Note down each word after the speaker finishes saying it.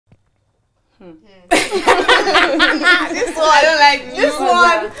This one, I don't like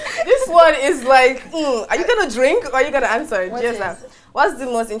this one is like, are you gonna drink or are you gonna answer? What's the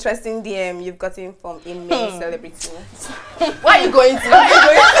most interesting DM you've gotten from a male celebrity? Where are you going to?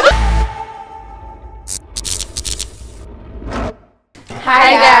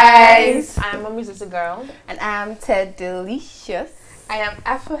 Hi guys! I'm Mummyslittlegirl. And I'm Teddylicious. I am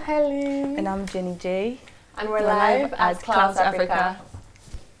Afro Helyn. And I'm Jhennie J. And we're live at Clout Africa.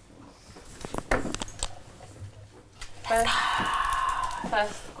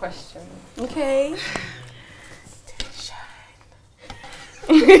 First question. Okay.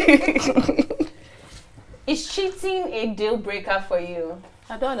 Is cheating a deal breaker for you?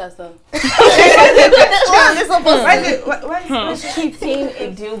 I don't understand. Is cheating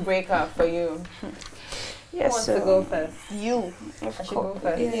a deal breaker for you? Yes. Who wants to go first? You. I should go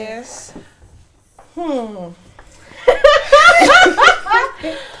first. Yes.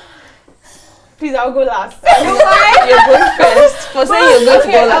 Please, I'll go last. You're going first. For saying you're going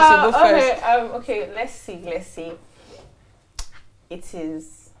to go last, you go first. Okay, let's see. It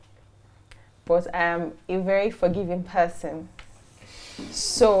is. But I am a very forgiving person.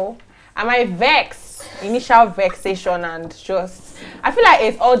 So, am I vexed? Initial vexation and just... I feel like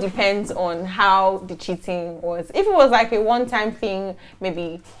it all depends on how the cheating was. If it was like a one-time thing,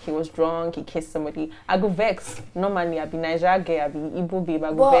 maybe he was drunk, he kissed somebody, I go vex. Normally, I be Nigeria girl, I be Igbo babe,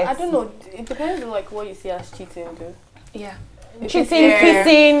 I go vex. I don't know. It depends on like what you see as cheating, though. Yeah.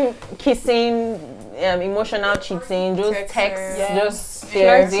 Cheating, kissing, emotional cheating, just texts, just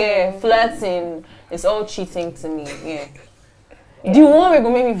stares, flirting. It's all cheating to me, yeah. The one we're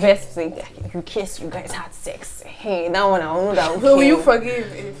gonna make me vex, like you kiss, you guys had sex. Hey, that one I don't know that. So will you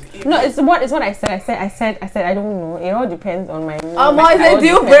forgive if no, it's what I said. I said I don't know. It all depends on my mood. It's a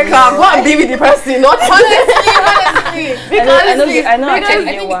deal breaker. Go and be with the person, not honestly. Because don't think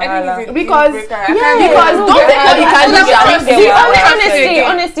that you can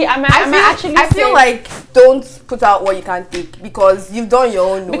honestly, I feel like don't put out what you can't take because you've done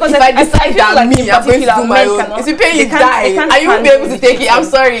your own. Because if I decide that I'm going to do my own, if you pay, you die, and you won't be able to take it. I'm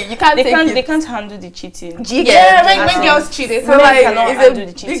sorry, you can't take it. They can't handle the cheating. Yeah, when girls cheat, men cannot handle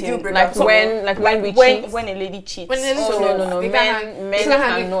the cheating. Like when a lady cheats. No.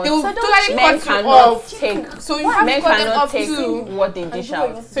 Men cannot take. So you have to cut them off too. What they dish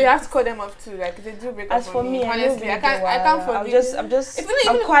out. So you have to cut them off too. Like they do break up. As for me, honestly, I can't forgive.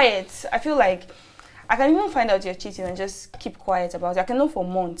 I'm quiet. I feel like I can even find out you're cheating and just keep quiet about it. I can know for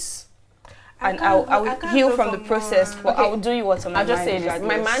months. And I will heal from the process, but I will do you what's on my mind. I'll just say this.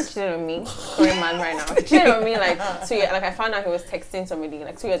 My man cheated on me. Current man right now. He cheated on me like 2 years. Like I found out he was texting somebody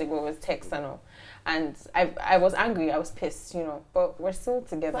like 2 years ago. It was text and all. And I was angry. I was pissed, you know. But we're still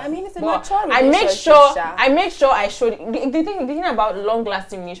together. But I mean, it's a mature relationship. I make sure I showed. The thing about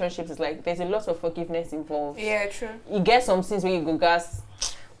long-lasting relationships is like there's a lot of forgiveness involved. Yeah, true. You get some things where you go gas.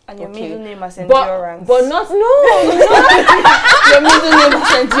 And your middle name as endurance. But not no. Your middle name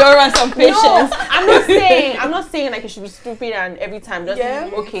as endurance and patience. No, I'm not saying like you should be stupid and every time just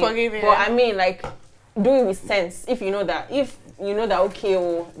okay. Forgiving. But I mean like do it with sense. If you know that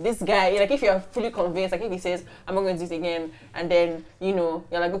okay, this guy, like if you're fully convinced, like if he says I'm not going to do it again, and then you're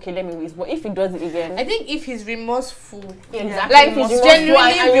like okay, let me wait. But if he does it again, I think if he's remorseful, exactly, like if he's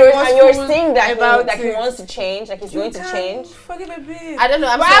genuinely remorseful, and you're saying that he wants to change, like he's going to change. Forgive a bit. I don't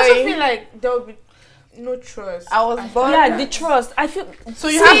know. But I also feel like there will be no trust. I was born. Yeah, the trust. I feel so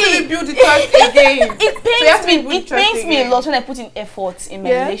you have to rebuild the trust again. It pains me a lot when I put in effort in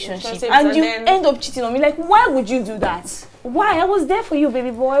my relationship and you end up cheating on me. Like, why would you do that? Why? I was there for you, baby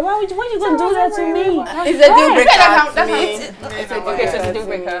boy. Why you gonna do that to me? It's a deal breaker. Okay, so it's a deal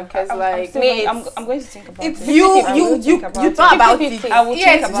breaker. Because like I'm going to think about it. You thought about it. I will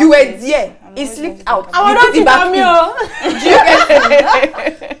think about it. You were there. It slipped out. I want to back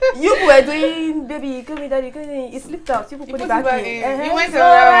you were doing baby, come here, daddy, it slipped out. You put it back in. You went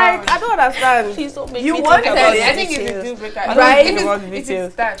around. I don't understand. Please don't make you me wanted think about it. it. I think it's a deal breaker. Right? If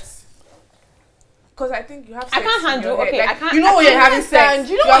it starts. Because I think you have sex. I can't handle. Okay, like, I can't. You know when you're having sex.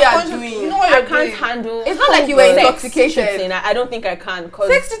 You know what you're doing. You know what you're doing. I can't handle. It's not like you were intoxicated. I don't think I can.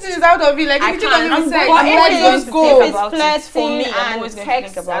 Sex cheating is out of it. Like if you don't have sex, just go. If it's flirting and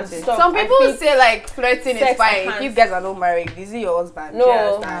text and stuff. Some people say like flirting is fine. If you guys are not married, is it your husband?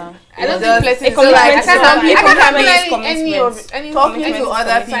 No. I don't think flirting is like I can't any talking to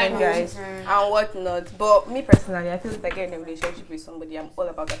other people guys and whatnot. But me personally, I feel like I get in a relationship with somebody, I'm all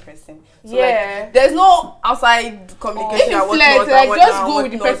about that person. So like, there's no outside communication. If you flirt, like just go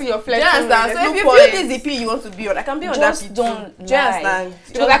with the person you're flirting with. So if you feel this is the P you want to be on, I can be on that P too. Don't do you understand?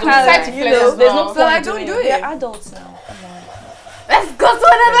 Because I can decide to flirt. There's no so I don't do it. They're adults now. Let's go to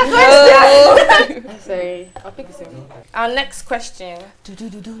another question. Sorry, I'll pick the same. Our next question.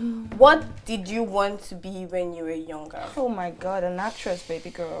 What did you want to be when you were younger? Oh my god, an actress, baby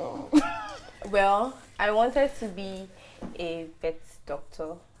girl. Well, I wanted to be a vet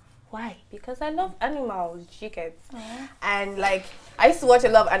doctor. Why? Because I love animals, chickens. And like, I used to watch a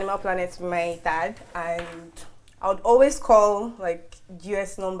lot of Animal Planet with my dad, and I would always call like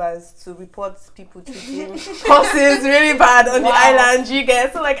US numbers to report people treating horses really bad on the island, you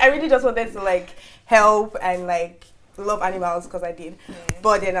get. So like, I really just wanted to like help and like love animals because I did.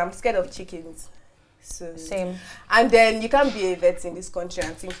 But then I'm scared of chickens. So Same. And then you can't be a vet in this country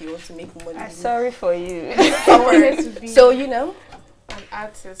and think you want to make money. I'm sorry for you. I wanted to be So you know, an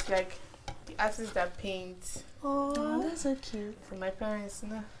artist, like the artist that paints. Oh, that's so cute. For my parents,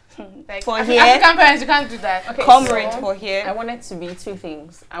 no. Like For African parents, you can't do that. Okay, Comrade so for here. I wanted to be two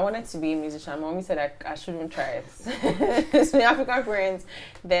things. I wanted to be a musician. My mommy said I shouldn't try it. So the African parents.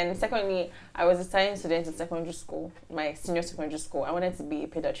 Then secondly, I was a science student in secondary school, my senior secondary school. I wanted to be a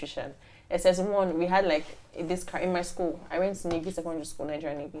pediatrician. SS1, we had like this in my school. I went to Navy Secondary School,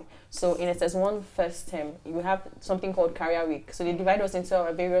 Nigerian Navy. So in SS1 first term, you have something called career week. So they divide us into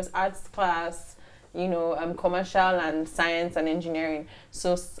our various arts class, you know, commercial and science and engineering.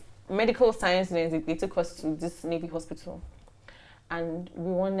 So medical science students, they took us to this Navy hospital, and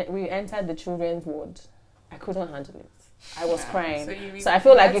we entered the children's ward. I couldn't handle it. I was crying. So I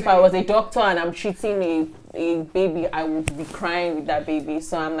feel like if I was a doctor and I'm treating a baby, I would be crying with that baby.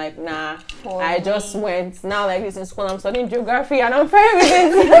 So I'm like, nah. I just went. Now like this in school, I'm studying geography and I'm fine with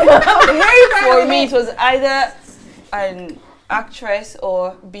it. For me, it was either an actress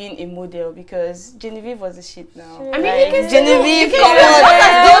or being a model, because Genevieve was the shit now. I mean, like, you can Genevieve, come on,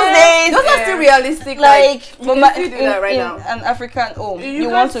 those days. Those are still realistic. Like, you can still do that right in now. an African home, You you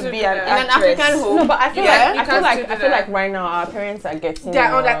want can't to be do an that. In an actress. African home. No, but I feel Yeah, I feel like right now our parents are getting.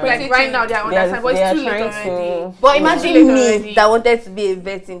 They're on that, like right now, they're on that side, but it's too late already. But imagine me that wanted to be a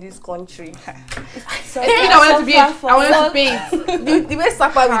vet in this country. I wanted to paint. The way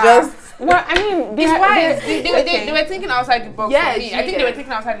Sapa we just. Well, I mean, It's wise. They were thinking outside the box Yeah, for me. I think they were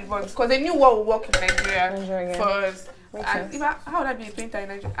thinking outside the box because they knew what would work in Nigeria for us. And how would I be a painter in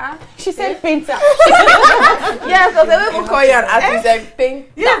Nigeria? She said painter. Yeah, because they don't even call you an artist, like paint.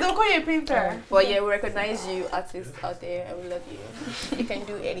 Yeah, they'll call you a painter. But yeah, we recognize you, artists out there, and we love you. You can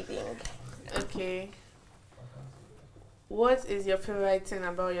do anything. Okay. What is your favorite thing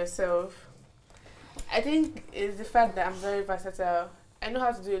about yourself? I think it's the fact that I'm very versatile. I know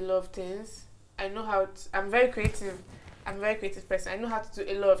how to do a lot of things. I'm very creative. I'm a very creative person. I know how to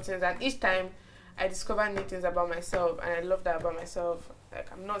do a lot of things, and each time I discover new things about myself, and I love that about myself. Like,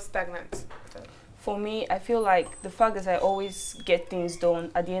 I'm not stagnant. For me, I feel like the fact that I always get things done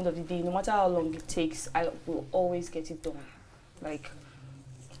at the end of the day, no matter how long it takes, I will always get it done. Like,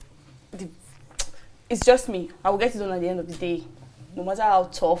 it's just me. I will get it done at the end of the day. No matter how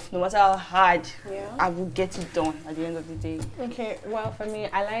tough, no matter how hard, I will get it done at the end of the day. Okay, well, for me,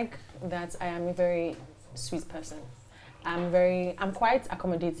 I like that I am a very sweet person. I'm quite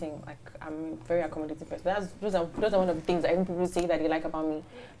accommodating. Like, I'm a very accommodating person. Those are one of the things that even people say that they like about me.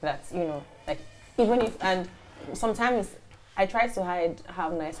 That, you know, like, even if, and sometimes I try to hide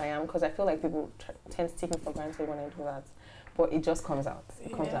how nice I am because I feel like people tend to take me for granted when I do that. But it just comes out.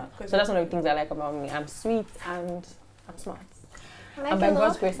 It comes out. So that's one of the things I like about me. I'm sweet and I'm smart. And by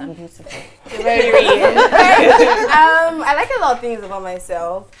God's grace, I'm beautiful. Very real. I like a lot of things about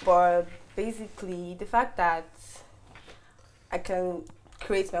myself, but basically the fact that I can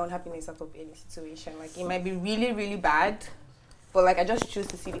create my own happiness out of any situation. Like, it might be really, really bad, but like I just choose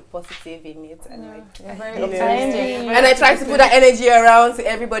to see the positive in it, and and I try to put that energy around to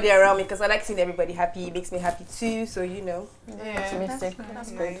everybody around me because I like seeing everybody happy. It makes me happy too. So you know, optimistic.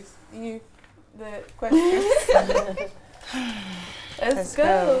 That's nice. The question. Let's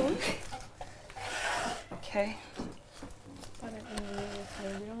go. Okay.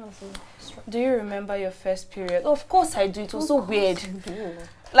 Do you remember your first period? Of course I do. It was so weird.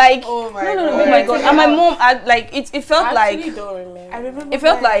 Like, oh my god. And my mom, it felt I like. don't remember. I remember. It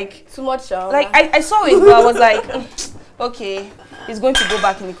felt like too much. Like I saw it, but I was like, okay, it's going to go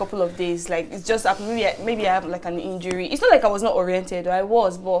back in a couple of days. Like, it's just maybe I have like an injury. It's not like I was not oriented. I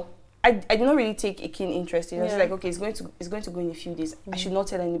was, but I did not really take a keen interest in it. I was like, okay, it's going to go in a few days. I should not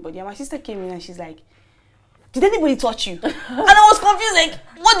tell anybody. And my sister came in and she's like, did anybody touch you? And I was confused, like,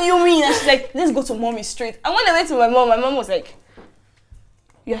 what do you mean? And she's like, let's go to mommy straight. And when I went to my mom was like,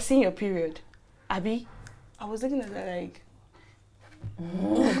 you are seeing your period, Abby? I was looking at her like,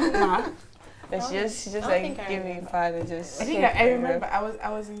 ma. And she just like gave me a pad and just. I think I remember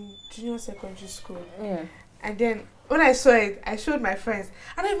I was in junior secondary school. Yeah. And then when I saw it, I showed my friends,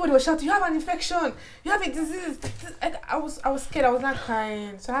 and everybody was shouting, "You have an infection! You have a disease!" I was scared. I was not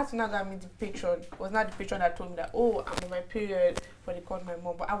crying, so I had to now go meet the patron. It was not the patron that told me that, "Oh, I'm on my period," but they called my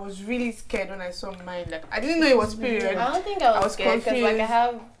mom. But I was really scared when I saw mine. Like I didn't know it was period. I don't think I was scared because like I confused.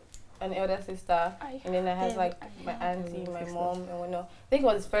 have an elder sister, and then I had like my auntie, my mom, and whatnot. I think it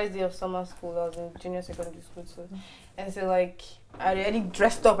was the first day of summer school. I was in junior secondary school too, and so like I already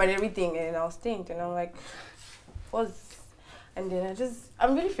dressed up and everything, and I was stained, and I'm like, and then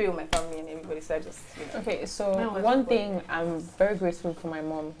I'm really free with my family and everybody, so I just, you know. Okay, so one thing I'm very grateful for my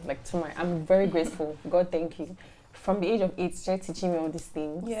mom, I'm very grateful. God, thank you. From the age of 8, she started teaching me all these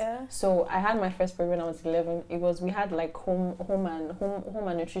things. Yeah. So I had my first period when I was 11. We had like home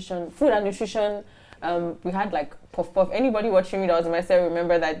and nutrition, food and nutrition. We had like puff puff. Anybody watching me that was in my cell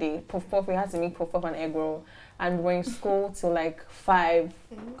remember that day. Puff puff. We had to make puff puff and egg roll, and we were in school till like 5,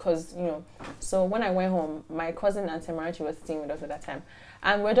 because you know. So when I went home, my cousin Auntie Marachi was staying with us at that time,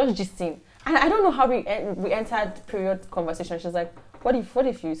 and we're just gisting. And I don't know how we entered period conversation. She's like, what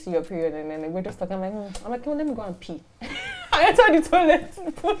if you see your period? And then we're just talking. I'm like, oh, let me go and pee. I entered the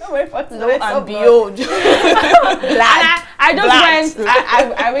toilet, put on my first Lo and behold. I just went.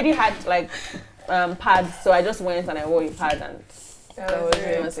 I already had like pads, so I just went and I wore a pad, and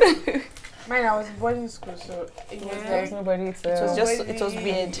that was it. Mine, I was in boarding school, so it was There was nobody to. It was just, it was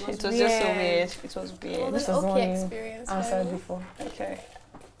weird. It was just so weird. It was weird. This is okay one experience. answered before. Okay.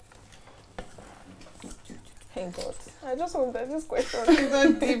 Thank God. I just wanted this question. It's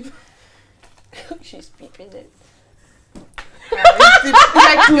not deep. She's peeping it.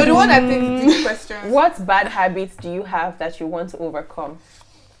 Like you're the one that takes deep questions. What bad habits do you have that you want to overcome?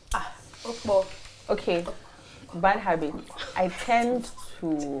 Okay, bad habits. I tend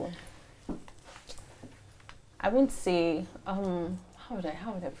to. I wouldn't say. How would I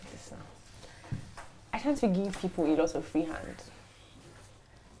put this now? I tend to give people a lot of free hand,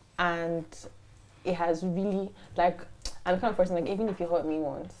 and it has really, like, I'm the kind of person, like, even if you hurt me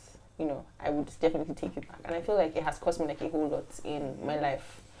once, you know, I would definitely take it back. And I feel like it has cost me like a whole lot in my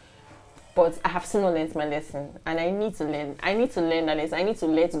life. But I have still not learned my lesson, and I need to learn that lesson. I need to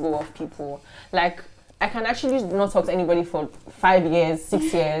let go of people. Like, I can actually not talk to anybody for 5 years,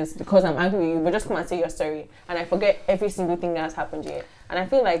 6 years because I'm angry with you, but just come and say your story. And I forget every single thing that has happened here. And I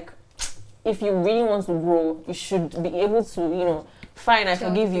feel like if you really want to grow, you should be able to, you know, fine, I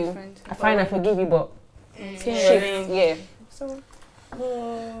forgive you. Fine, I forgive you, but shift, yeah. So,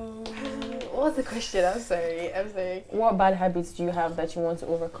 what was the question? I'm sorry. What bad habits do you have that you want to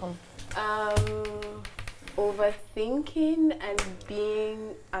overcome? Overthinking and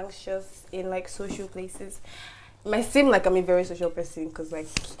being anxious in like social places. It might seem like I'm a very social person because like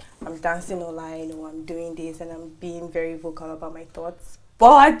I'm dancing online or I'm doing this and I'm being very vocal about my thoughts,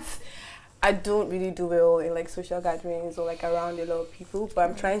 but I don't really do well in like social gatherings or like around a lot of people, but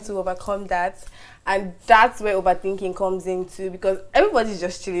I'm trying to overcome that, and that's where overthinking comes into, because everybody's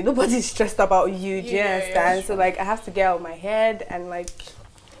just chilling, nobody's stressed about you, do you understand? So like I have to get out of my head, and like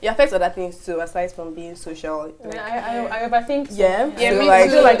it affects other things too aside from being social. Like, I overthink. So. Yeah, Yeah, so me like,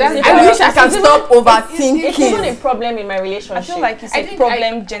 too. Like that's I wish I can stop overthinking. It's even a problem in my relationship. I feel like it's a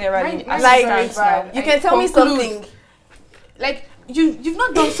problem generally. mine like, is very bad. you can tell me something. Like you've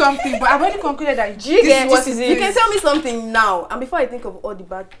not done something, but I've already concluded that You you can tell me something now, and before I think of all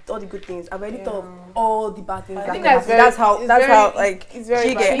the good things, I've already thought of all the bad things. I that think can that's happen. very- how like it's very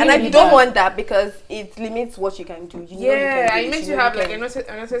you bad. get, and I Really don't bad. want that because it limits what you can do. You know Yeah, you it makes you have like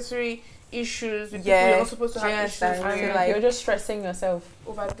unnecessary issues with people you're not supposed to have issues and with. like you're just stressing yourself.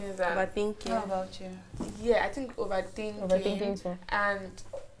 Over things that overthinking. How about you? yeah, I think overthinking too. and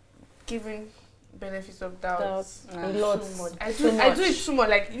giving benefits of doubt. A lot. Too much. I do it too much.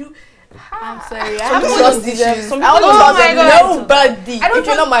 Like you. I'm sorry, I Some have people trust just- issues. some I people don't just- trust Oh my God. nobody. If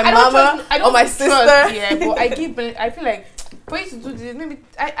you're not my mama or my sister. Yeah, but I feel like for you to do this, maybe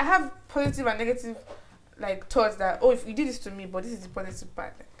I have positive and negative like thoughts that, oh, if you did this to me, but this is the positive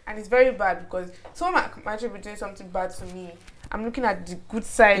part, and it's very bad because someone might actually be doing something bad to me. I'm looking at the good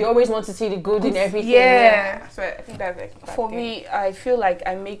side. You always want to see the good in everything. Yeah. So I think that's like bad For thing. me, I feel like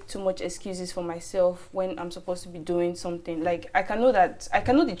I make too much excuses for myself when I'm supposed to be doing something. Like I can know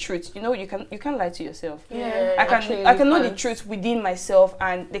the truth. You know, you can't lie to yourself. Yeah. I can know the truth within myself,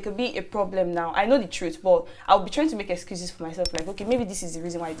 and there could be a problem now. I know the truth, but I'll be trying to make excuses for myself. Like, okay, maybe this is the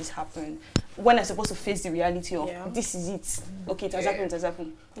reason why this happened. When I'm supposed to face the reality of this is it. Okay, it has happened. It has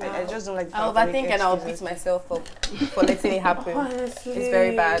happened. I just don't like. I overthink and I'll beat myself up for letting it happen. Honestly. It's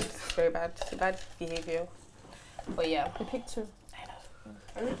very bad. It's very bad. It's bad behavior. But yeah. You pick two.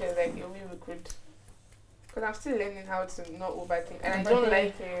 I think there's like a way we could Because I'm still learning how to not overthink, and I don't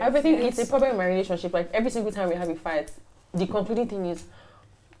like it. Everything is a problem in my relationship. Like every single time we have a fight, the concluding thing is,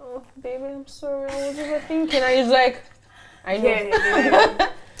 "Oh, baby, I'm sorry, I was overthinking." And it's like, I know. Yeah.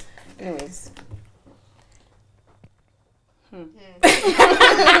 Anyways.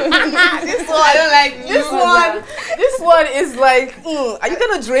 This one, I don't like this one is like, are you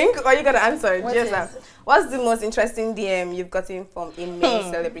gonna drink or are you gonna answer? What's the most interesting DM you've gotten from a male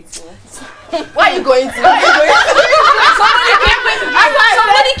celebrity? Why are you going to?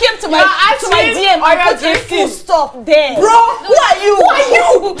 Somebody came to my DM and put a full stop there. Bro, who are you?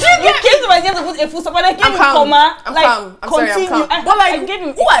 You came to my DM to put a full stop and I gave him comma. I'm calm. Continue. But like, I gave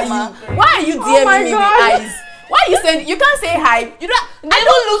him who are you? Why are you DMing me with eyes? Why you saying you can't say hi? You don't. I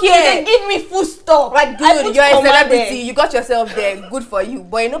don't look here. They give me full stop. Like, good, you're a celebrity. You got yourself there. Good for you.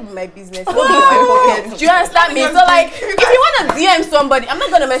 But it not be my business. Not be my pocket. Do you understand me? So like, if you wanna DM somebody, I'm not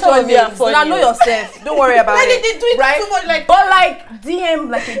gonna mention names. Now know yourself. Don't worry about it. They do it right? too much. Like, but like, DM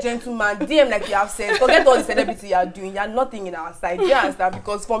like a gentleman. DM like you have sense. Forget all the celebrity you are doing. You are nothing in our side. Do you understand?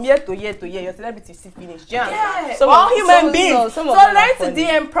 Because from year to year to year, your celebrity is still finished. Do you understand? yeah. All human beings. So learn to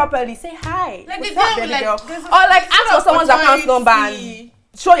DM properly. Say hi. Like, What's they up, DM, baby like, girl? there's a Or like ask for someone's account number and authority.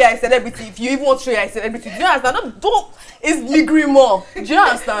 show you're a celebrity if you even want to show you're a celebrity. Do you understand? Don't it's niggery more. Do you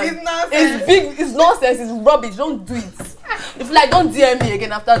understand? It's nonsense. It's big, it's nonsense, it's rubbish. Don't do it. If like don't DM me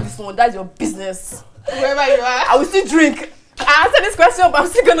again after this one, that's your business. Whoever you are. I will still drink. I answered this question, but I'm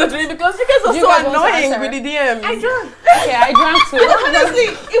still gonna drink because you guys are You so guys want to annoying answer? with the DMs. I drank. Okay, I drank too. Honestly,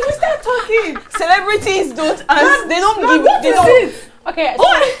 if we start talking, Celebrities don't answer. They don't give. What They is don't. it? Okay,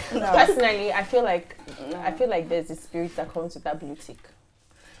 so personally, I feel like there's a spirit that comes with that blue tick.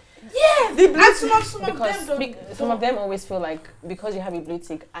 Yeah, the and some of Because them don't. some of them always feel like because you have a blue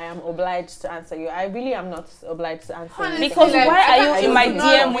tick, I am obliged to answer you. I really am not obliged to answer Honestly, you. Because like, why are you in my I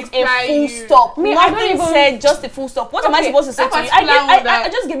DM with a reply full you. stop? Me, I don't Nothing even- said just a full stop. What am I Okay, supposed to say that to you? particular one I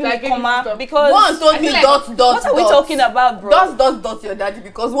just give him that a gave you comma stop. because one told I me feel like- dot. what are we talking about, bro? Dot your daddy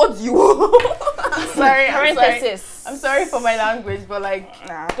because what do you want? I'm sorry. Parenthesis. I'm sorry for my language, but like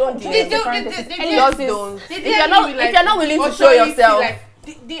don't do They it. do. Just don't. They If you're not willing to show yourself.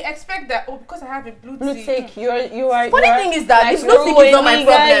 They expect that because I have a blue Blue tick. tick, you are. Funny thing is that like, the blue tick is not my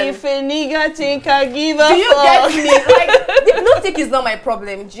problem. If a nigga think I give a Do you fuck. get me? Like the blue tick is not my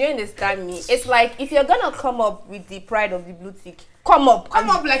problem. Do you understand me? It's like if you're gonna come up with the pride of the blue tick, come up Come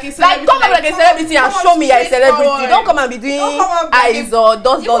up like a celebrity. Like come up like a celebrity and show me you're a celebrity. straightforward. Don't come and be doing Don't come up like eyes or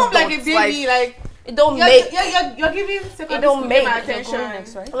dots. You come up like a baby, like it don't you're, make. you're giving secondary It don't school make. my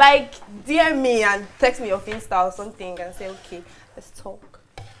attention. Like DM me and text me your Insta or something and say okay, let's talk.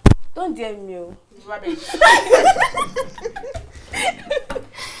 Don't DM me. Oh. Rubbish.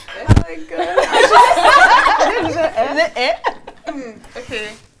 Oh my god. Okay.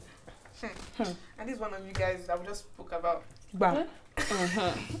 And this is one of you guys that we just spoke about. Bam.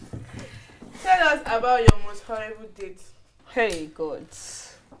 Tell us about your most horrible date. Hey God.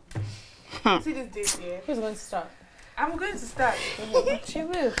 See this date here. Who's going to start? I'm going to start. She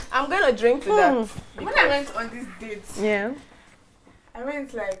will. I'm gonna drink to that. When I went on this date, Yeah. I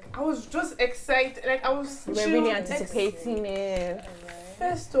went like I was just excited. Like I was We're chill, really anticipating it.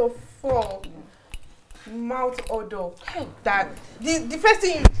 First of all, mouth odor. That the first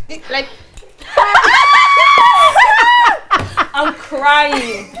thing like I'm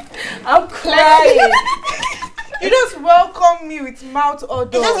crying. I'm crying. you just welcome me with mouth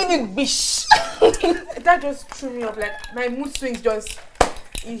odor. It doesn't even bish. That just threw me off. Like my mood swings just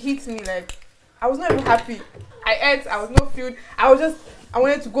it hit me. Like I was not even happy. I ate. I was not filled. I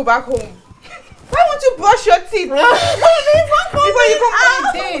wanted to go back home. Why won't you brush your teeth before you come on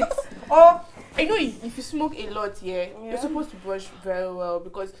a date? Or I know if you smoke a lot, you're supposed to brush very well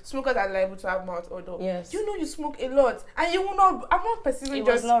because smokers are liable to have mouth odor. Yes. You know you smoke a lot, and you will not. I'm not perceiving It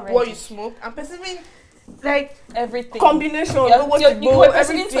was just not what ready. you smoke. I'm perceiving like Everything. Combination. You're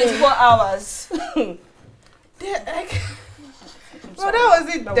perceiving 24 hours. like. Well, that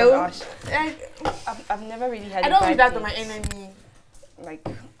was it. That though. was Like, I've never really had I a don't bad wish that date. to my enemy. Like,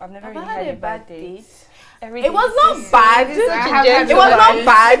 I've never Have really I had a bad date. It was not bad. I have had It was a not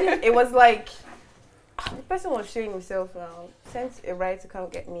bad bad. It was like the person was showing himself around. Sent a ride to come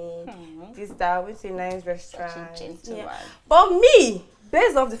get me. This that went to a nice restaurant. Yeah. But me,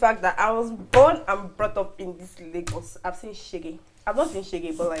 based off the fact that I was born and brought up in this Lagos, I've seen Shaggy. I've not seen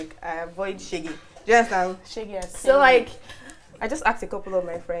Shaggy, but like I avoid Shaggy. Do you understand? Shaggy has So like, I just asked a couple of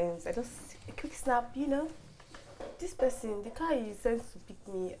my friends. I just a quick snap, you know. This person, the car he sent to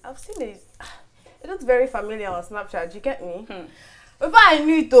pick me, I've seen it. It looks very familiar on Snapchat. You get me? Before I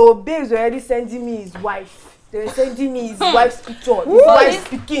knew it, though, babes were already sending me his wife. They were sending me his wife's picture. His wife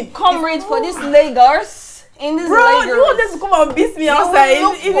speaking. comrades for this Lagos. In this Bro, you want them to come and beat me outside?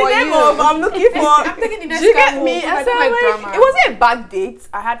 In the name of I'm looking for. I'm taking the next. Do you get me? I said, like like, drama. it wasn't a bad date.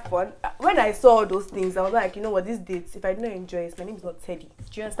 I had fun. When I saw all those things, I was like, you know what, this date, if I don't enjoy it, my name is not Teddy.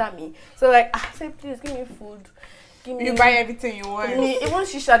 Do you understand me? So like, I said, please give me food. Give me. You buy everything you want. Give me even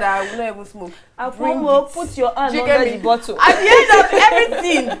shisha that I will not even smoke. Put your hand under the bottle. At the end of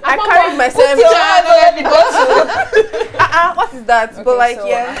everything, I carried myself. Put your hand under the bottle. What is that? Okay, But like, so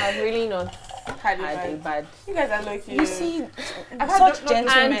yeah. I have really not Had had a it bad. You guys are lucky. You see, I've had such no-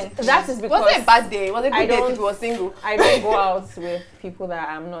 gentlemen. And that is because Was it a bad day? Was it a I good day don't- if you were single? I don't go out with people that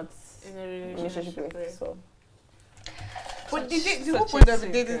I'm not in a in a relationship with. So But the Such whole a point of the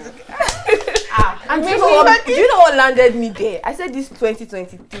date secret. is And do you know what landed me there? I said this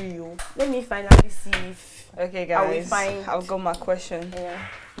 2023, yo. Let me finally see if Okay, I will guys. find- I've got my question. yeah.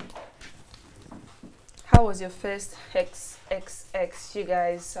 How was your first XXX? You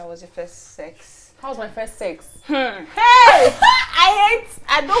guys, how was your first sex? How was my first sex? I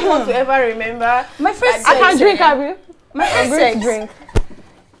don't want to ever remember. My first I can't drink, have you? My I'm first going sex. to drink.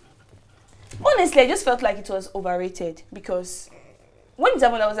 Honestly, I just felt like it was overrated because when it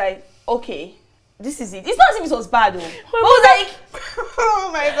happened, I was like, okay, this is it. It's not as if it was bad, though. But I was like, oh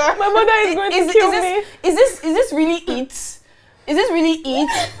my god. My mother is going to kill me. Is this really it? Is this really it?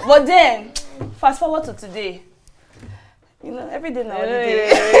 But then, fast forward to today. You know, every day now.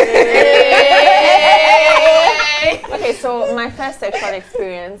 Okay, so my first sexual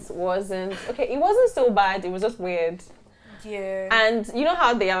experience wasn't okay. It wasn't so bad. It was just weird. Yeah. And you know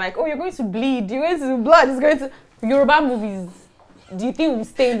how they are like, oh, you're going to bleed. You're going to blood. It's going to Yoruba movies. Do you think we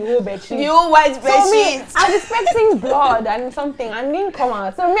stain the whole bedsheet? You white So me, bedsheet. I was expecting blood and something, and it didn't come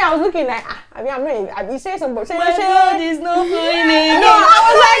out. So me, I was looking like, I'm not. You say some bullshit. My blood is not flowing in. No, I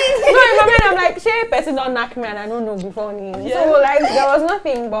was like, no, in my mind, I'm like, she person don't knock me and I don't know before me. Yeah. So like, there was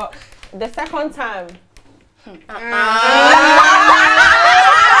nothing. But the second time,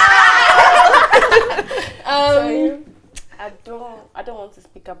 I don't want to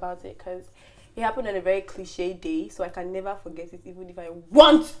speak about it because it happened on a very cliche day, so I can never forget it even if I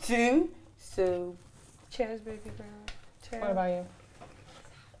want to. So Cheers, baby girl. Cheers. what about you?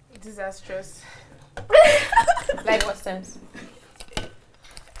 Disastrous. Like what sense?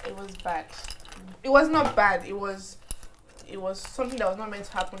 It was bad. It was not bad. It was something that was not meant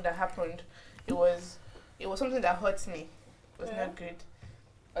to happen that happened. It was something that hurt me. It was not good.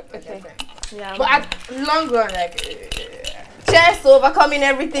 Okay. yeah. But at long run, like Cheers to overcoming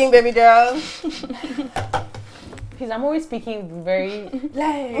everything, baby girl. Please, I'm always speaking very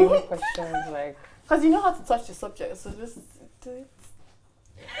Like, good questions. Like, because you know how to touch the subject, so just do it.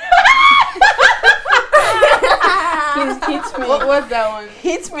 Please hit me. what was that one?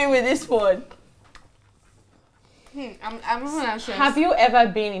 Hit me with this one. I'm even anxious. have you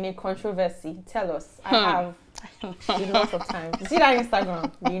ever been in a controversy? Tell us. I have. Lots of times. See that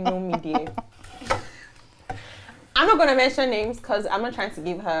Instagram? You know me, dear. I'm not gonna mention names because I'm not trying to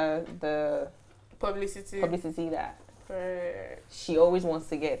give her the publicity? publicity that she always wants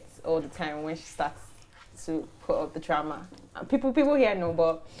to get all the time when she starts to put up the drama. People here know,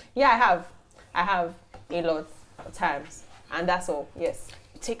 but yeah, I have a lot of times, and that's all. Yes.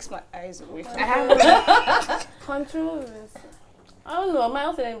 It takes my eyes away from I have. Controls. I don't know. I might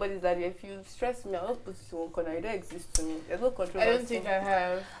not tell anybody that if you stress me, I'll just put it to one corner. You don't exist to me. There's no control. I don't think I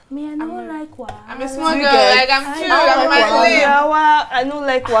have. me. I don't like what. I'm a small You girl. get- Like I'm cute. I I'm don't like smiling. I don't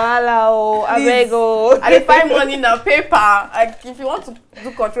like wahala oh. I Please. beg oh. I dey find money in a paper. Like if you want to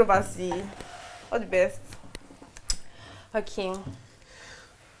do controversy, all the best. Okay.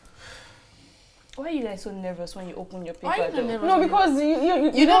 Why are you guys so nervous when you open your Why paper? are you though? nervous? No, because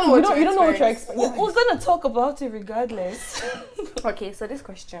You don't know what to you don't know what to expect. expect. We're gonna talk about it regardless. Okay, so this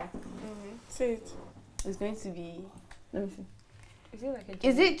question Say it. is going to be: Let me see. Is it like a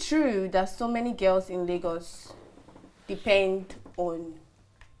is it true that so many girls in Lagos depend on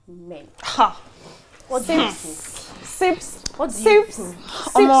men? Ha. What do you think? Sips. What do you Sips. think?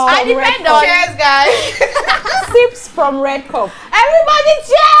 Sips I from red depend cup. on- Cheers, guys. Sips from red cup. Everybody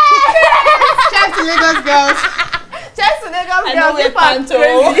cheers! Cheers to Lagos girls. Cheers to Lagos I know girls. we're People are panto.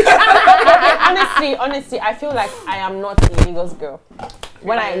 crazy. honestly, I feel like I am not a Lagos girl.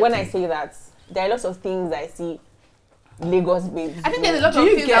 When I say that, there are lots of things I see Lagos babes. I think do. there's a lot Do of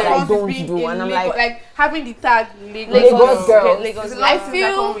you things get that I come don't with being do, in and I'm Lagos, like having the tag Lagos Lagos girl. Lagos There's a girl. lot I of things that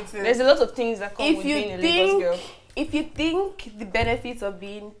feel come with it. There's a lot of things that come If with you being a Lagos girl. if you think the benefits of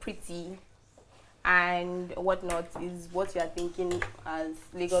being pretty and whatnot is what you are thinking as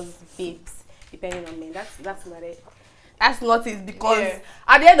Lagos babes, depending on men, that's not it. That's not it because Yeah.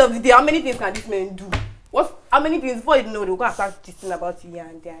 at the end of the day, how many things can this man do? What how many things before you know they'll go and start teasing about you here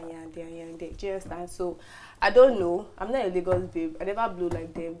and there, here and there, here and there. Do you understand? So I don't know. I'm not a Lagos babe. I never blow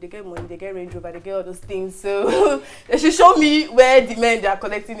like them. They get money, they get Range Rover, they get all those things. So they should show me where the men they are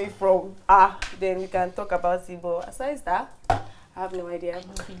collecting it from. Then we can talk about it. But aside that, I have no idea.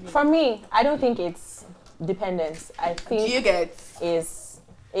 For me, I don't think it's dependence. I think Do you get? is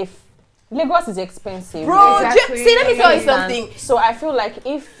if Lagos is expensive. Bro, Exactly. see, let me tell you something. So I feel like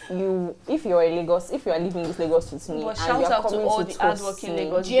if you are in Lagos, if you are living in this Lagos with me, But and shout you are out to coming all to the toast hardworking me,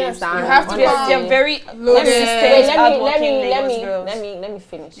 Lagos Do you babes. understand? You have to They're very Loaded. consistent, hardworking Lagos girls. let me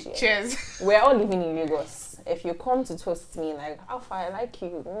finish here. Cheers. We're all living in Lagos. If you come to toast me like, how far I like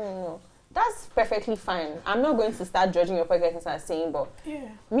you, that's perfectly fine. I'm not going to start judging your pocket and start saying, but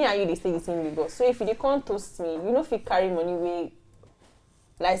me and you they stay the same Lagos. So if you come toast me, you know if you carry money way,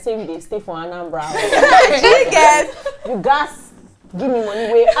 like say they stay for Anambra. You gas give me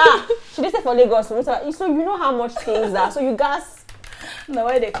money way. She did stay for Lagos. So you know how much things are. So you gas. No,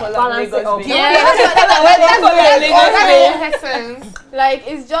 why they call them Balance it Lagos up. babes. Yeah, That's the essence. like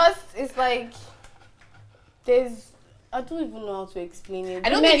it's like I don't even know how to explain it. I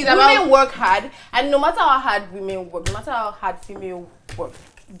don't women, think it's about- women work hard, and no matter how hard women work, no matter how hard female work,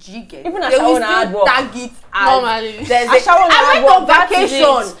 Even they will Ashawo na hard still work. tag it as Normally. Ashawo na I hard went on work, that is vacation.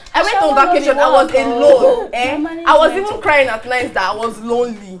 it. I went on Ashawo no vacation. be I was work, alone. Normally I was it's even crying at nights that I was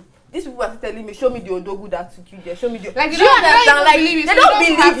lonely. These people are telling me, show me the odogu that took you there. Show me the. Like, do you you don't- understand? they Like don't believe it, they so you don't don't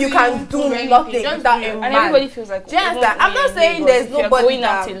believe have you to can do do anything, nothing just without do a it. And man. everybody feels like Do you even understand? I'm when not you're in saying Lagos, there's if you're nobody going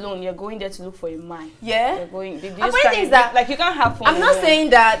out that- alone, you're going there to look for a man. Yeah. You're going. They And just funny try thing is to- that like you can't have fun. I'm not alone. saying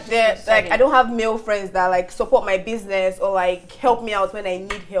that they're Just like saying. I don't have male friends that like support my business or like help me out when I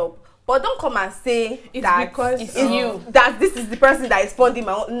need help. But don't come and say It's that because it's it's you. that this is the person that is funding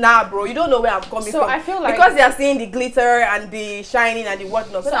my own. Nah, bro, you don't know where I'm coming So from. I feel like- because they are seeing the glitter and the shining and the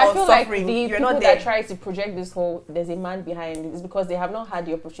whatnot. So But I I was feel like suffering. the You're people not there. that try to project this whole there's a man behind it is because they have not had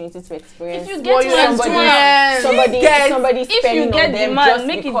the opportunity to experience. If you What get you man, somebody, do am. somebody If you spending get on the them man, just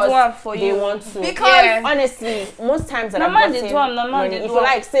make it because do am for they you. want to. Because Yeah. Honestly, most times that No I've man dey gotten do am, no man money, dey if do you am.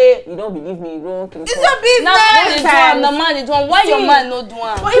 like say you don't believe me, you don't think it's your business. Now man dey do am, times- the man dey do am. Why your See, man no do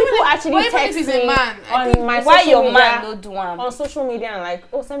am? But people actually but even if text he's a me man, I on think my Why social your media, man no do am? on social media and like,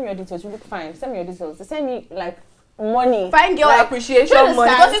 oh, send me your details, you look fine. Send me your details. They send me like money. Fine girl Like, appreciation do you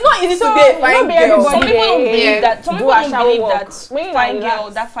money understand? because it's not easy So, to be a you fine don't be girl. everybody Some people don't there, believe that. Some do people a don't shower believe walk. that When you fine relax. girl,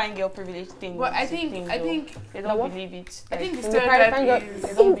 that fine girl privilege thing. But I is a think thing, they though. They The don't what? believe it. the fine stereotype girl- is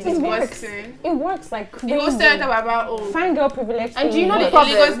they don't it believe works. busting. It works like The whole crazy. stereotype about Fine girl privilege. And do you know thing the a works.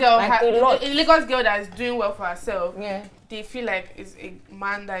 problem? Lagos girl, Like, a lot. a Lagos girl that is doing well for herself, Yeah, they feel like it's a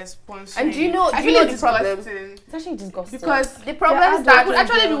man that is sponsoring. And do you know- I do you feel know it's the problem? disgusting it's actually disgusting. because The problem I could starts.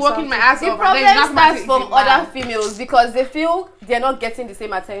 actually be working my ass The off. and problem then that man starts is from a man. other females because they feel they're not getting the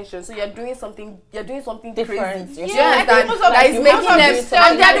same attention. So you're doing something Different. crazy. You're Do you saying- I understand? think most of That is most making of them, the and they're the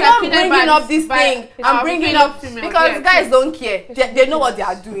stereotypes one are bringing created up this by thing. I'm our bringing female up females, because yeah. guys don't care. They know what they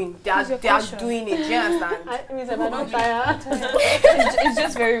are doing. They are What's your they are question? doing it. Do you understand? It's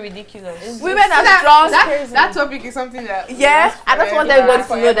just very ridiculous. Women are strong. That topic is something that Yeah, I just want everybody to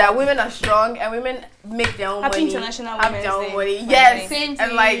know forever. that women are strong and women make their own Happy money. International Have Women's their own Day, money. by the Yes, way. Same and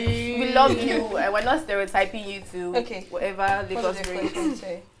to like you. we love you and we're not stereotyping you to Okay. whatever What Lagos is the brings. question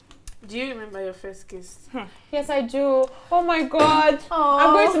say? Do you remember your first kiss? Yes, I do. Oh my God.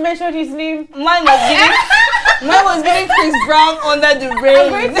 I'm going to mention his name. Mine was giving Chris Brown under the I'm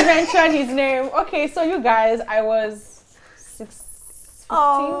going to rain. mention his name. Okay, so you guys, I was 15, 16.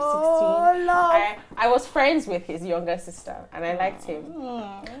 I was friends with his younger sister and I liked him.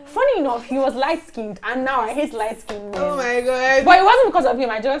 Funny enough, he was light skinned and now I hate light skinned men. Oh my god. But it wasn't because of him,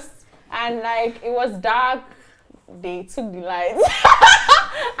 and like it was dark, they took the lights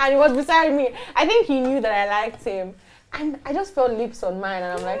and he was beside me. I think he knew that I liked him and I just felt lips on mine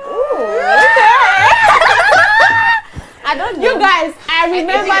and I'm like, ooh. I don't know. You guys, I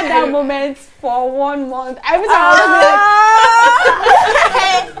remember that moment for 1 month. Every time I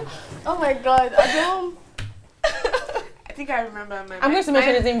was Oh my god, I don't. I think I remember my. I'm going to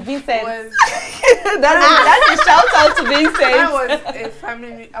mention his name, Vincent. Was That's a shout out to I Vincent. was a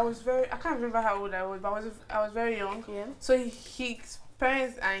family. I can't remember how old I was, but I was very young. Yeah. So his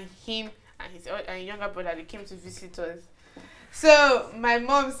parents and him and his younger brother, they came to visit us. So my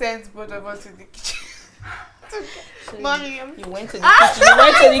mom sent both of us to the kitchen. Mommy, You went to the kitchen. You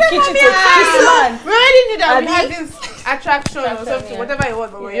went to the kitchen to kiss man. we already knew that we Abi? had this attraction or Attraction, something, yeah. whatever it was,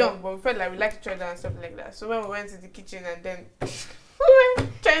 but we were Yeah. young, but we felt like we liked each other and stuff like that. So when we went to the kitchen and then we were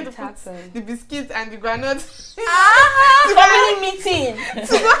trying to put happened. the biscuits and the granite Family meeting.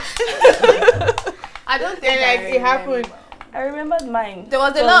 I don't think and like I it happened. remember. I remembered mine. There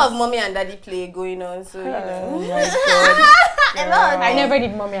was a lot of mommy and daddy play going on, so you know. Oh my god. A lot. I never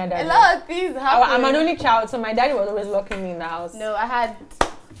did mommy and daddy. A lot of things happened. I'm an only child, so my daddy was always locking me in the house. No, I had.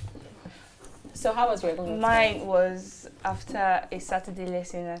 So how was your going? Mine was after a Saturday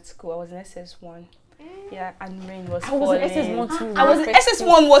lesson at school. I was in SS1. Yeah, and rain was falling. I was in SS1 too. I was in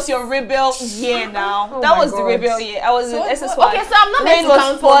SS1 was your rebel year now. Oh that my was the God. rebel year. I was in SS1. Okay, so I'm not Rain meant to was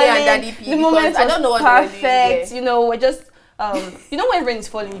count mommy and falling. daddy P The moment because I don't know what they were doing perfect. there. You know, we're just you know when rain is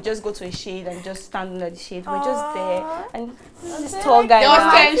falling, you just go to a shade and just stand under the shade. We're just there, and this tall guy. There was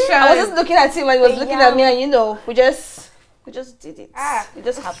now, tension. I was just looking at him and he was looking at me, and you know, we just did it. It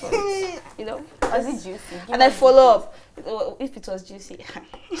just happened. You know. Was it juicy? And I follow up. If it was juicy.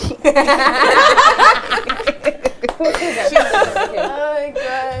 Oh my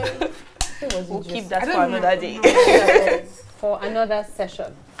god. We'll keep that for another day. For another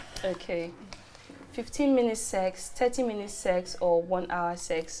session. Okay. 15 minutes sex, 30 minutes sex, or 1 hour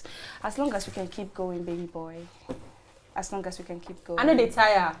sex. As long as we can keep going, baby boy. As long as we can keep going. I know they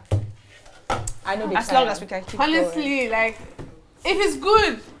tire. As long as we can keep going. Honestly, like, if it's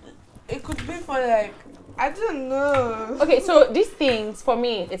good, it could be for like, I don't know. Okay, so these things for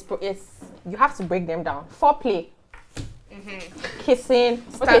me, it's you have to break them down. Foreplay, kissing.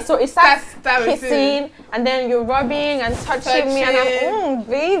 Okay, so it starts start with kissing, and then you're rubbing and touching me, and I'm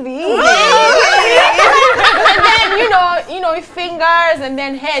baby. And then you know fingers, and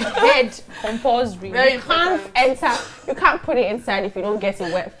then head compulsory. Very You can't enter. You can't put it inside if you don't get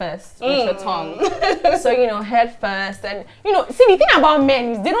it wet first with your tongue. So head first, and see the thing about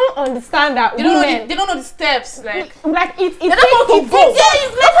men is they don't understand that They don't know the steps. Like it they don't know to go.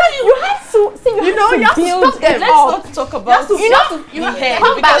 you have to see you have to build stop them. them Let's up. not talk about You have to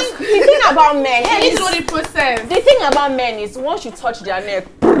come back. The thing about men You need is to know the process. the thing about men is once you touch their neck,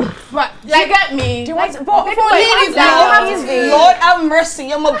 But You get me? do you want to before leave it down, Lord have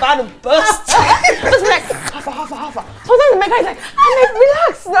mercy, I'm about to burst. just like half. Sometimes my guy's like, I'm like,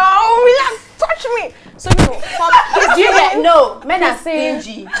 relax now, relax, touch me. So do you get no? Men are Kissing,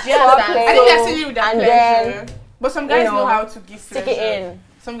 stingy. Do you understand? I think they're silly with that and pleasure. then But some guys know how to give stick pleasure. it in.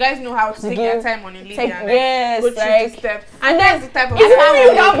 Some guys know how to take their give- time on a lady take- and yes, go through like- the steps. And then That's the type of it's guy.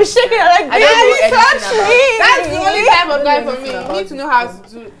 when I'll be shaking, I'm like, I don't know baby, touch anything me. That's the only type of guy for me. Anything You about need to know how to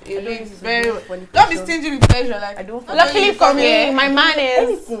do a lady very well. fornication. Don't be stingy with pleasure. Like I don't. Luckily for me, my man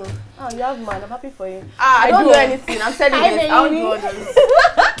is. Anything. Oh, you have man. I'm happy for you. I I don't do do anything. I'm telling you this. I don't do all those.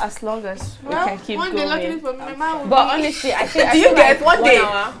 As long as we well, can keep one day, luckily going. for me, my man will But be- honestly, I think Do you get like one day?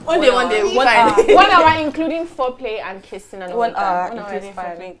 hour. One day. One hour. 1 hour including foreplay and kissing and all 1 that. hour, 1 hour is including fine.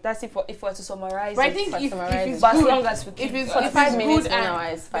 foreplay. That's if we're to summarize But I it. think if it's But as good, long as we keep if it's 45 minutes, good 1 and hour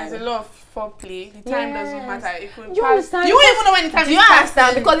is fine. there's a lot of foreplay, the time doesn't Yes. matter. It could You pass. understand? You won't even know when the time Do is you understand?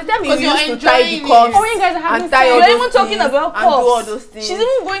 passing. Because the time you Because you're used to tie the enjoying cuffs it. Oh, you guys are having and tie sex. all You're those even talking things about and do all cuffs. those things. She's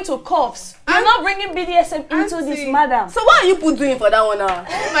even going to cuffs. You're not bringing BDSM into this, Auntie. madam. So what are you doing for that 1 hour?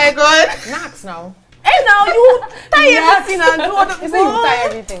 Oh my god. Knacks now. Hey, now you tie everything and do all the. You say you tie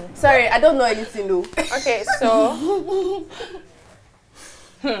everything. Sorry, I don't know anything though. Okay, so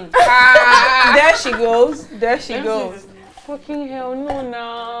There she goes. There she goes. fucking hell, no,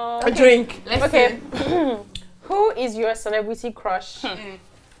 now. A drink. Let's Okay, see. who is your celebrity crush?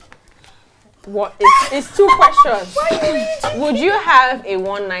 What? It's two questions. Would you have a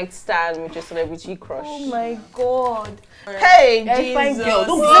one-night stand with your celebrity crush? Oh my god. Hey, Hey, fine Jesus. girl.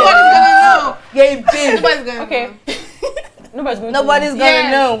 Don't be Nobody's gonna know. Yeah, you big. Nobody's gonna Okay. know. Nobody's going Nobody's to gonna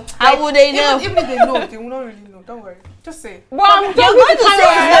Yeah. know. How would they know? Even if they know, they will not really know. Don't worry. Just say. Well, I'm You're going to say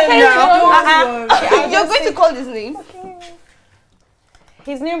his name now. Don't You're going to call his name.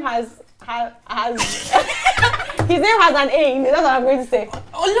 His name has his name has an A in it. That's what I'm going to say.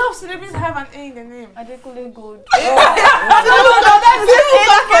 A lot of celebrities have an A in their name. Adekunle Gold. No.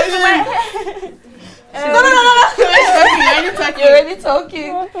 You're already talking.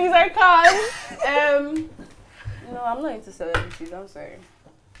 Oh, please, I can't. No, I'm not into celebrities. I'm sorry.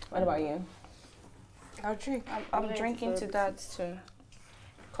 What about you? I'll drink. I'm drinking to that too.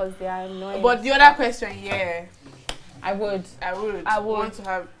 Because they are annoying. But the other question, yeah, I would. I would I would. want to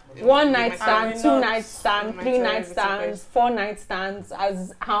have One night my stand, celebrity- two night stand, my 3 night celebrity stands, 4 night stands,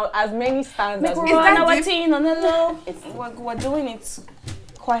 as many stands Make as we we run can. our deep? team on the low. We're doing it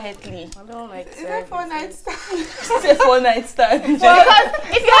quietly. I don't like Is that 4 nights? It's a 4-night stand. Well,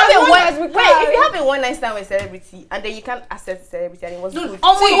 if you have a one night stand with a celebrity and then you can't access the celebrity and it was good.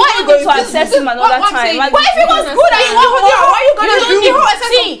 Oh wait, why are you going to access him another time? What Like, if it was good and you want what are you gonna do? The whole essence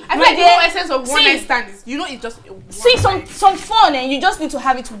See, I feel like the whole essence of one night stand is it's just see some fun, and you just need to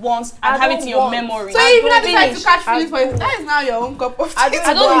have it once and have it in your memory. So if you not decide Finish. to catch feelings for it, that is now your own cup of tea. I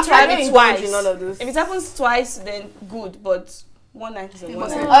don't need to have it indulge twice. in all of those. If it happens twice, then good, but one night is a one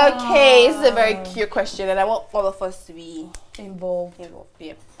night. Okay, this is a very cute question and I want all of us to be Involved.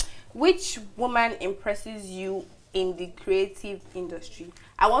 Yeah. Which woman impresses you in the creative industry?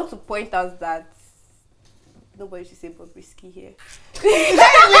 I want to point out that nobody should say Bobrisky here.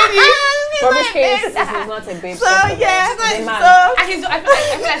 Bobrisky is not a babe. So yeah, I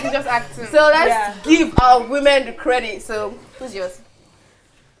feel like he's just acting. so let's give our women the credit. So who's yours?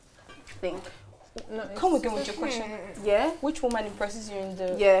 Think. No, Come again with your question. Yeah. Which woman impresses you in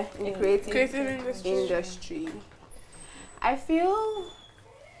the In the creative industry. I feel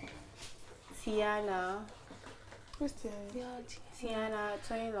Tiana. Who's Tiana? Tiana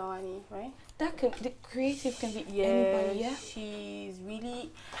Tony Lawani, right? That can the creative can be anybody, yeah. She's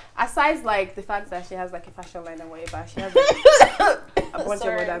really, aside like the fact that she has like a fashion line and whatever, she has like, a bunch of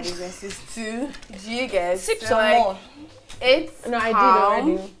other businesses too. Do you guys? Sip So, some like, more. It's No, I calm.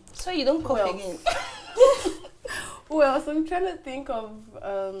 did already. So you don't cough Well. again. Well, so I'm trying to think of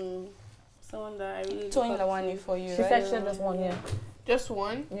someone that I really Tony look up Lawani to. for you, She right? said she had just one, yeah. Just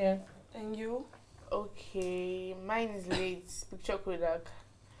one? Yeah. And you? Okay, mine is late. Picture Kodak.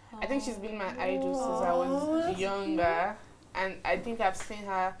 I think she's been my idol since I was younger, and I think I've seen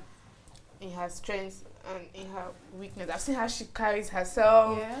her in her strengths and in her weakness. I've seen how she carries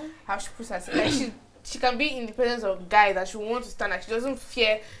herself, how she puts herself. Like she can be in the presence of guys that she wants to stand. Like she doesn't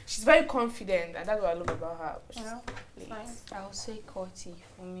fear. She's very confident, and that's what I love about her. But she's late. I'll say Corty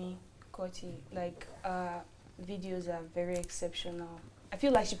for me. Corty, like videos are very exceptional. I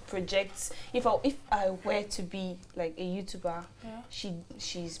feel like she projects. If I were to be like a YouTuber,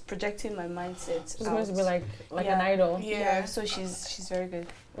 she's projecting my mindset. She's going to be like an idol. Yeah. So she's very good.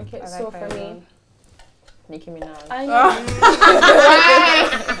 Okay, I so like for her me, a lot. Nicki Minaj. I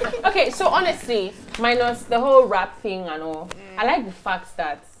know. Okay, so honestly, minus the whole rap thing and all, I like the fact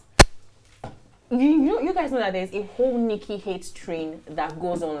that you guys know that there's a whole Nicki hate train that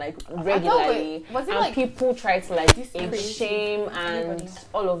goes on like regularly, was it and like people try to like shame and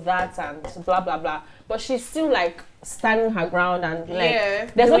all of that and blah blah blah. But she's still like standing her ground and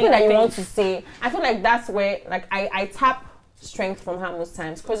like there's nothing that you want to say. I feel like that's where like I tap strength from her most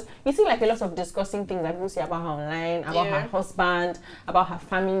times, because you see like a lot of disgusting things that people say about her online, about her husband, about her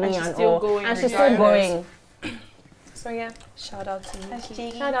family and all, and she's still going. So yeah, Shout out to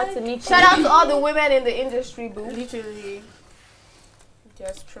Nicki. shout out to Nicki. Shout out to all the women in the industry, boo. Literally,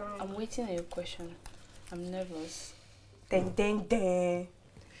 they're strong. I'm waiting on your question. I'm nervous. Ding ding ding.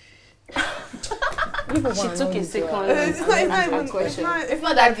 She took a second. It's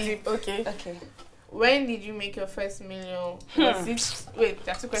not that deep. Okay. Okay. When did you make your first million? Was it, wait,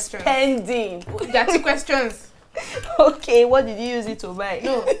 there are two questions. Pending. There are two questions. Okay, what did you use it to buy?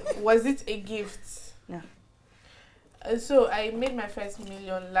 No, was it a gift? No. So I made my first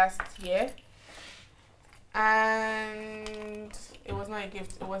million last year, and it was not a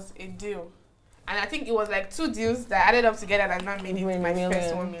gift, it was a deal. And I think it was like 2 deals that added up together that now made me my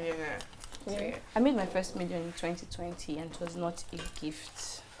first 1 millionaire. So, yeah. I made my first million in 2020 and it was not a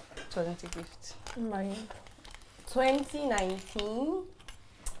gift. It wasn't a gift. 2019,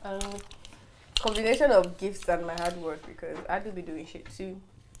 combination of gifts and my hard work, because I do be doing shit too.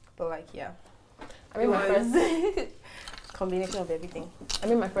 But like, yeah. I made my first combination of everything. I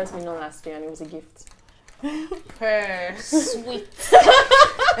made my first million last year and it was a gift. Sweet.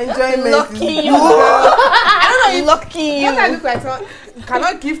 Enjoyment. Lucky you, girl. I don't know, lucky you. What I look like? So, you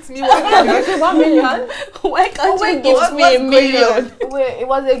cannot gift me 1 million. 1 million? Why can't my you gift God, me a million? Wait, it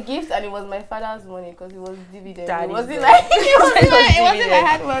was a gift and it was my father's money because it was dividend. Daddy's It wasn't money. like it wasn't Dividend. my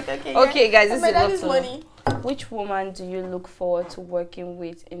hard work. Okay. Okay, guys, Yeah. this My is a lot daddy's of money. Which woman do you look forward to working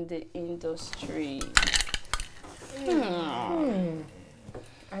with in the industry?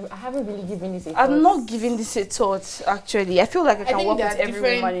 I haven't really given this a I'm thought. not giving this a thought, actually. I feel like I can work with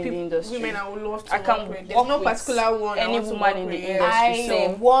every woman in the industry. Women I would love to I can work with. There's work no with particular one. I any want to woman work in the with. industry. I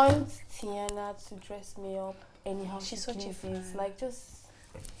want Tiana to dress me up anyhow. She's she such a pleases. fan. Like, just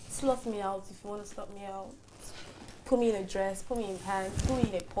slot me out if you want to slot me out. Put me in a dress, put me in pants, put me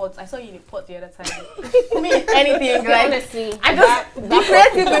in a pot. I saw you in a pot the other time. Put me in anything. Like, honestly, I just be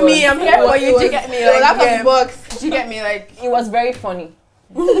creative with me. I'm here for you. Do you get me? Like, Out of the box. do you get me? Like, it was very funny.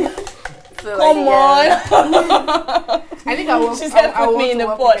 So, Come on. I think I want. She said put me in the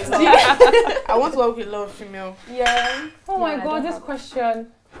pot. I want to work with a lot of female. Yeah. Oh my god, this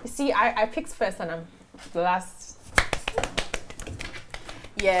question. You see, I picked first and I'm the last.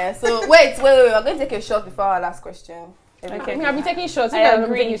 Yeah. So wait. We're going to take a shot before our last question. Okay. I mean, I've been taking shots. I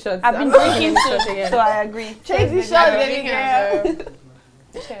agree. I've been drinking shots again. So I agree. Take the shot, baby girl.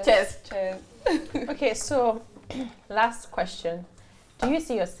 Cheers. Cheers. Okay, so last question. Do you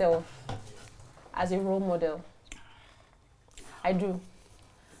see yourself as a role model? I do.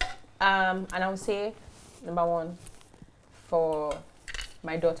 And I would say, number one, for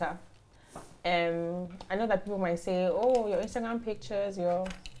my daughter. I know that people might say, oh, your Instagram pictures,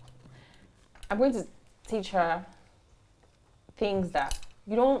 I'm going to teach her things that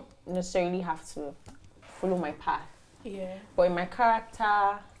you don't necessarily have to follow my path. Yeah. But in my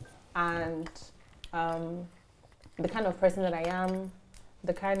character and the kind of person that I am,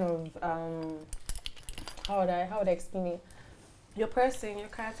 the kind of how would I explain it? Your person, your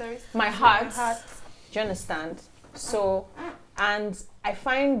characteristics. My heart. Do you understand? So, and I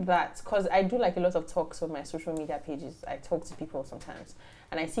find that because I do like a lot of talks on my social media pages. I talk to people sometimes,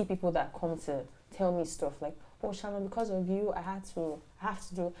 and I see people that come to tell me stuff like, "Oh, Shannon, because of you, I have to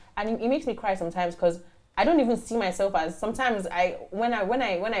do," and it makes me cry sometimes because I don't even see myself as. Sometimes when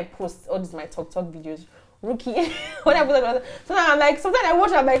I post all these my talk videos, rookie, when I post, sometimes I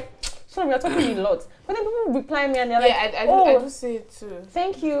watch, I'm like, sorry, you're talking a lot. But then people reply me and they're like, I do see it too.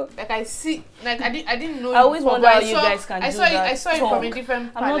 Thank you. Like I see, like I didn't know. I always wonder how you guys can do that. I saw it from a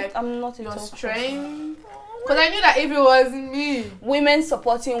different part. I'm not a your talk strength. Because I knew that if it was me, women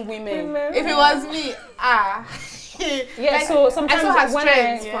supporting women. If it was me, Yeah, like, so sometimes I saw her when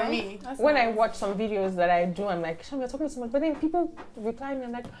strength for me. When I watch some videos that I do, I'm like, Sham, you're talking to someone. But then people reply me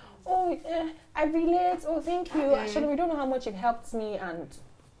and like, oh, I relate. Oh, thank you. Actually, we don't know how much it helped me. And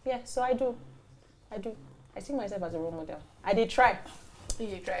yeah, so I do. I see myself as a role model. I did try.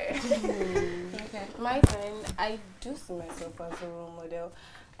 You try. Okay. My turn. I do see myself as a role model.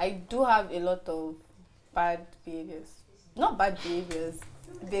 I do have a lot of bad behaviors. Not bad behaviors.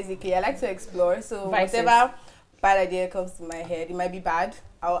 Basically, I like to explore. So whatever bad idea comes to my head, it might be bad.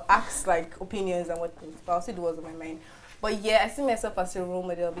 I'll ask like opinions and what things, but I'll say the words on my mind. But yeah, I see myself as a role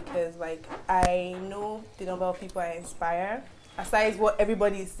model because like I know the number of people I inspire. Aside what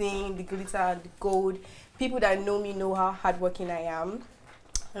everybody is saying, the glitter and the gold, people that know me know how hardworking I am,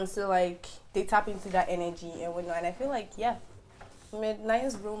 and so like they tap into that energy and whatnot. And I feel like yeah, I'm a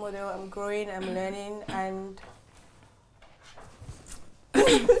nice role model. I'm growing, I'm learning, and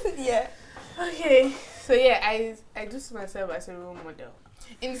yeah. Okay, so yeah, I do see myself as a role model,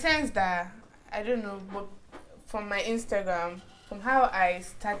 in the sense that I don't know, but from my Instagram, from how I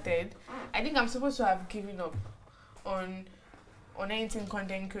started, I think I'm supposed to have given up on anything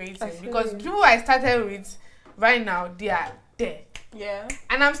content creating because people I started with right now, they are there. Yeah.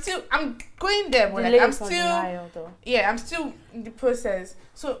 And I'm going there, but like, I'm still in the process.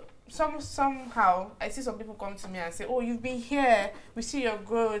 So somehow I see some people come to me and say, oh, you've been here, we see your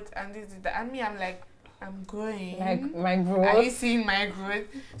growth and this, that. And me, I'm like, I'm growing. Like my growth. Are you seeing my growth?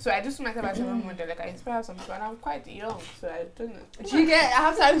 So I do see myself as a role model. Like I inspire some people, and I'm quite young, so I don't know. Do you get? I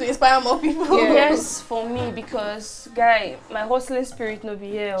have time to inspire more people. Yeah. Yes, for me, because guy, my hustling spirit no be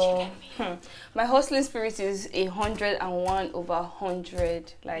here. My hustling spirit is 101 over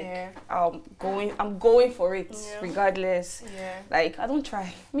 100. Like I'm going for it regardless. Yeah. Like I don't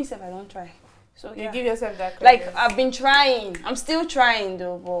try. Me self, I don't try. So you give yourself that credit. Like I've been trying. I'm still trying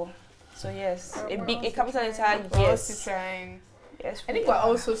though, but. So yes, a capital letter, yes. Also trying. Yes, I think we're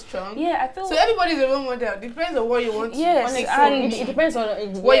also strong. Yeah, I feel. So everybody's a role model. Depends on what you want. Yes, and it depends on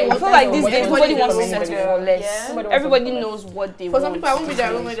what you want. I feel like these days nobody wants to settle for less. Yeah. Everybody knows what they want. For some people, I won't be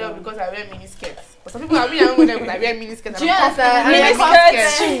their role model because I wear mini skirts. For some people, I'll be their role model because I wear mini skirts. Mini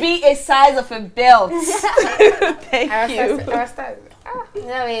skirts should be a size of a belt. Thank you.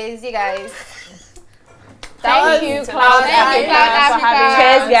 Anyways, you guys. Thank you, Clout Africa, for having us.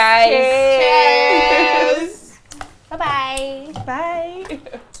 Cheers, guys. Cheers. Bye-bye. Bye.